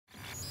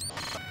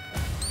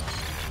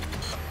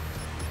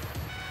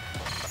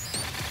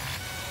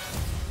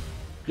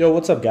Yo,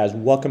 what's up guys?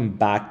 Welcome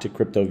back to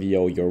Crypto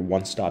VO, your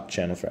one-stop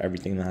channel for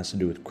everything that has to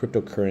do with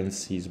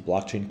cryptocurrencies,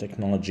 blockchain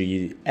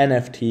technology,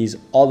 NFTs,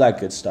 all that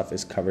good stuff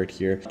is covered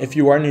here. If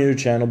you are new to the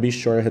channel, be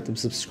sure to hit the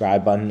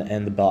subscribe button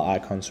and the bell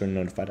icon so you're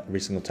notified every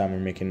single time we're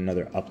making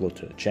another upload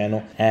to the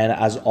channel. And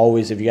as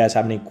always, if you guys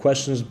have any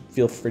questions,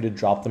 feel free to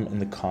drop them in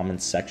the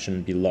comments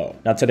section below.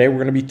 Now today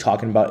we're going to be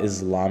talking about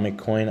Islamic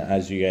Coin,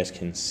 as you guys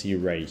can see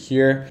right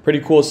here. Pretty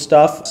cool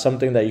stuff,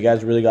 something that you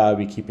guys really got to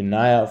be keeping an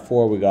eye out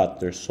for. We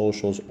got their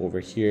socials over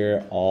here,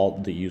 all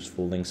the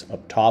useful links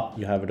up top.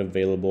 You have it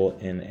available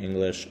in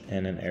English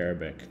and in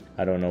Arabic.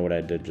 I don't know what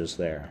I did just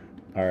there.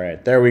 All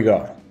right, there we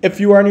go. If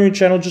you are new to the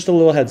channel, just a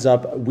little heads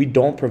up, we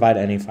don't provide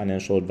any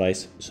financial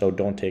advice, so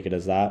don't take it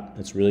as that.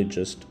 It's really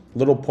just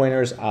little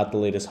pointers at the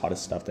latest,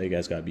 hottest stuff that you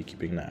guys gotta be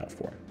keeping an eye out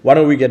for. Why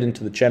don't we get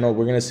into the channel?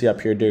 We're gonna see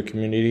up here, dear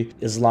community,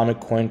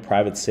 Islamic Coin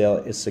private sale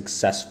is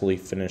successfully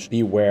finished.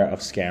 Beware of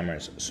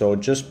scammers. So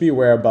just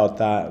beware about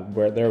that.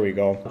 There we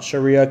go.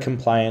 Sharia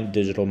compliant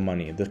digital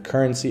money. The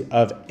currency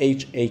of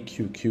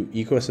Haqq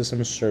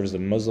ecosystem serves the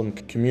Muslim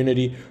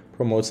community,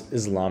 promotes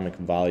Islamic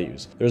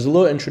values. There's a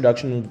little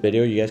introduction in the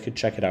video. You guys could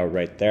check it out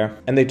right there.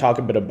 And they talk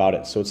a bit about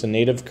it. So it's a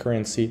native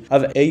currency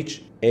of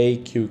Haqq,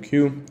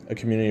 a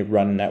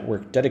community-run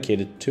network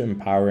dedicated to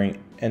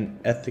empowering an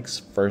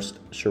ethics-first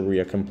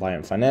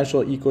Sharia-compliant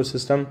financial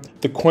ecosystem.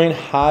 The coin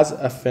has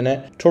a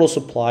finite total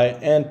supply,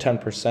 and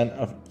 10%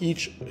 of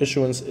each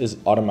issuance is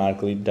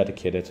automatically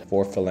dedicated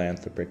for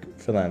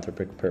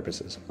philanthropic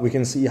purposes. We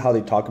can see how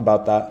they talk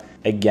about that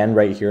again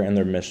right here in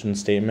their mission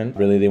statement.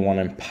 Really, they want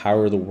to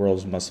empower the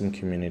world's Muslim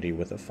community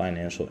with a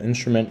financial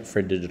instrument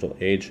for digital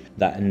age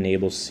that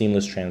enables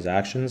seamless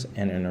transactions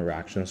and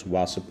interactions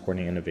while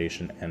supporting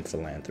innovation and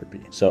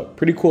philanthropy. So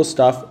pretty cool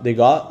stuff. They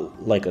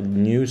got like a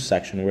news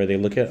section where they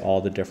look at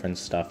all the different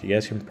stuff. You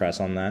guys can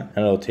press on that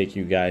and it'll take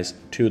you guys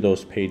to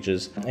those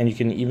pages, and you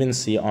can even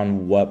see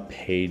on what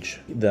page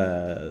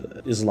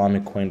the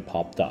Islamic Coin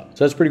popped up.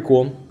 So that's pretty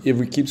cool. If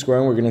we keep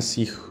scrolling, we're going to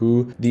see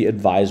who the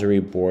advisory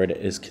board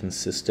is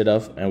consisted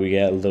of, and we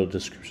get little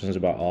descriptions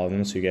about all of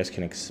them, so you guys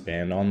can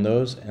expand on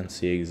those and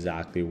see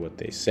exactly what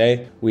they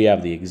say. We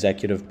have the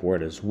executive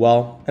board as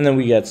well, and then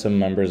we get some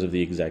members of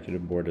the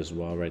executive board as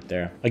well right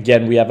there.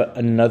 Again, we have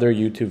another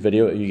YouTube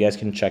video. You guys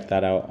can check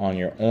that out on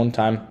your own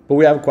time, but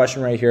we have a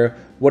question right here.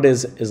 What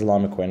is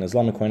Islamic Coin?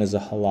 Islamic Coin is a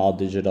halal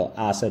digital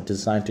asset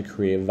designed to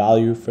create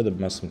value for the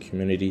Muslim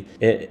community.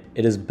 It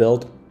is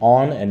built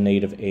on a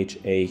native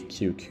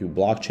Haqq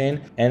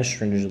blockchain and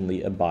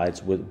stringently abides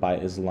by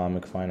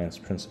Islamic finance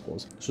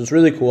principles. So it's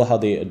really cool how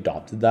they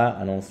adopted that.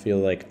 I don't feel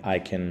like I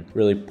can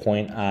really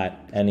point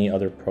at any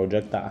other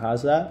project that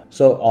has that.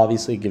 So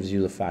obviously it gives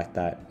you the fact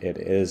that it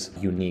is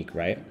unique,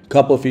 right?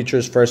 Couple of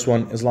features. First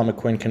one, Islamic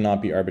Coin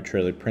cannot be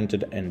arbitrarily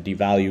printed and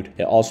devalued.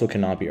 It also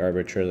cannot be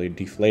arbitrarily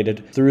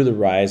deflated. Through the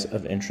rise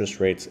of interest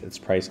rates, its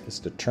price is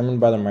determined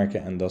by the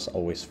market and thus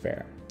always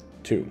fair.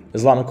 2.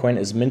 Islamic Coin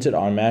is minted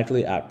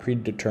automatically at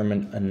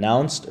predetermined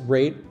announced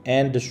rate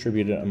and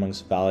distributed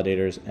amongst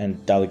validators and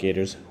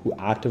delegators who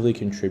actively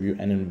contribute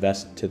and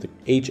invest to the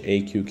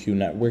Haqq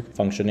network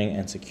functioning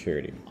and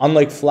security.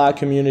 Unlike flat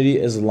community,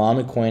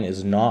 Islamic Coin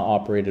is not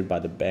operated by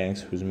the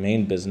banks whose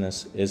main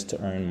business is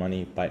to earn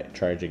money by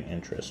charging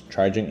interest.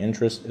 Charging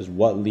interest is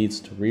what leads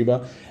to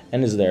riba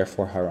and is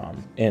therefore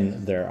haram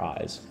in their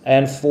eyes.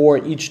 And for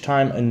each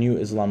time a new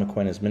Islamic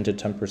Coin is minted,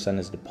 10%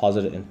 is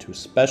deposited into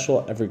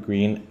special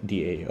evergreen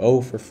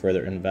DAO for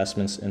further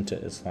investments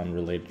into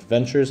Islam-related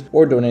ventures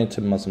or donated to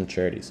Muslim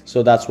charities.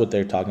 So that's what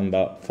they're talking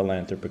about,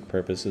 philanthropic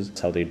purposes.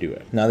 That's how they do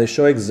it. Now they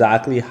show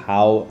exactly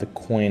how the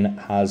coin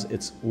has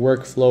its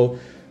workflow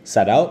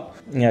set out.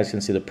 You guys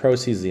can see the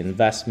proceeds, the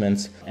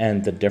investments,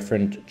 and the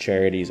different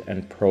charities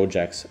and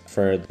projects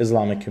for the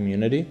Islamic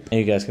community. And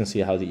you guys can see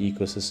how the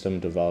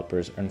ecosystem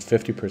developers earn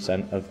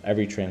 50% of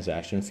every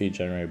transaction fee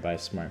generated by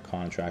smart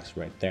contracts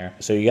right there.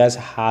 So you guys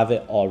have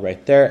it all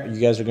right there. You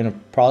guys are going to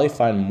probably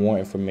find more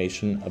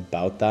information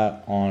about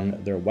that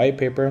on their white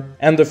paper.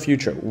 And the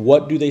future.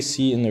 What do they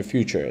see in their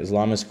future?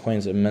 Islamic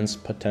Coin's immense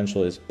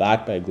potential is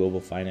backed by global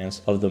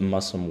finance of the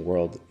Muslim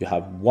world. You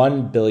have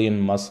 1 billion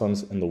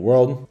Muslims in the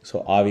world.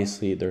 So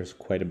obviously there's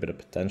quite a bit of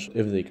potential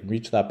if they can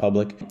reach that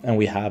public, and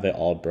we have it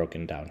all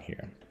broken down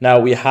here. Now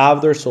we have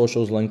their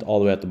socials linked all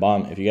the way at the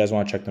bottom. If you guys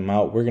want to check them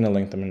out, we're going to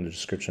link them in the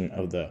description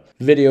of the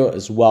video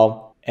as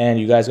well. And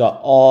you guys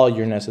got all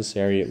your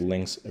necessary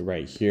links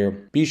right here.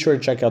 Be sure to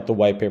check out the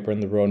white paper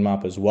and the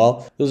roadmap as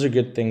well. Those are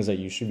good things that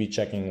you should be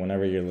checking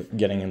whenever you're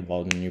getting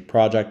involved in a new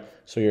project,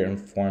 so you're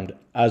informed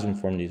as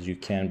you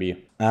can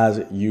be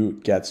as you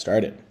get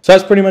started. So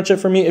that's pretty much it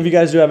for me. If you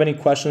guys do have any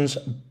questions,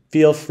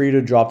 feel free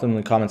to drop them in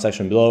the comment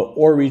section below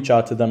or reach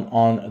out to them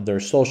on their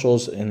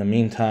socials. In the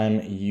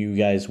meantime, you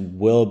guys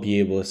will be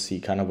able to see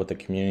kind of what the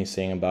community is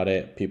saying about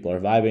it. People are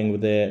vibing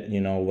with it,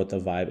 you know, what the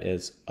vibe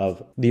is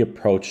of the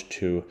approach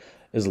to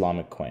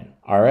Islamic Coin.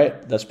 All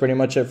right, that's pretty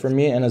much it for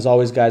me. And as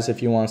always, guys,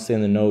 if you want to stay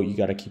in the know, you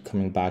got to keep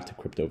coming back to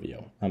Crypto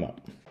VO. I'm out.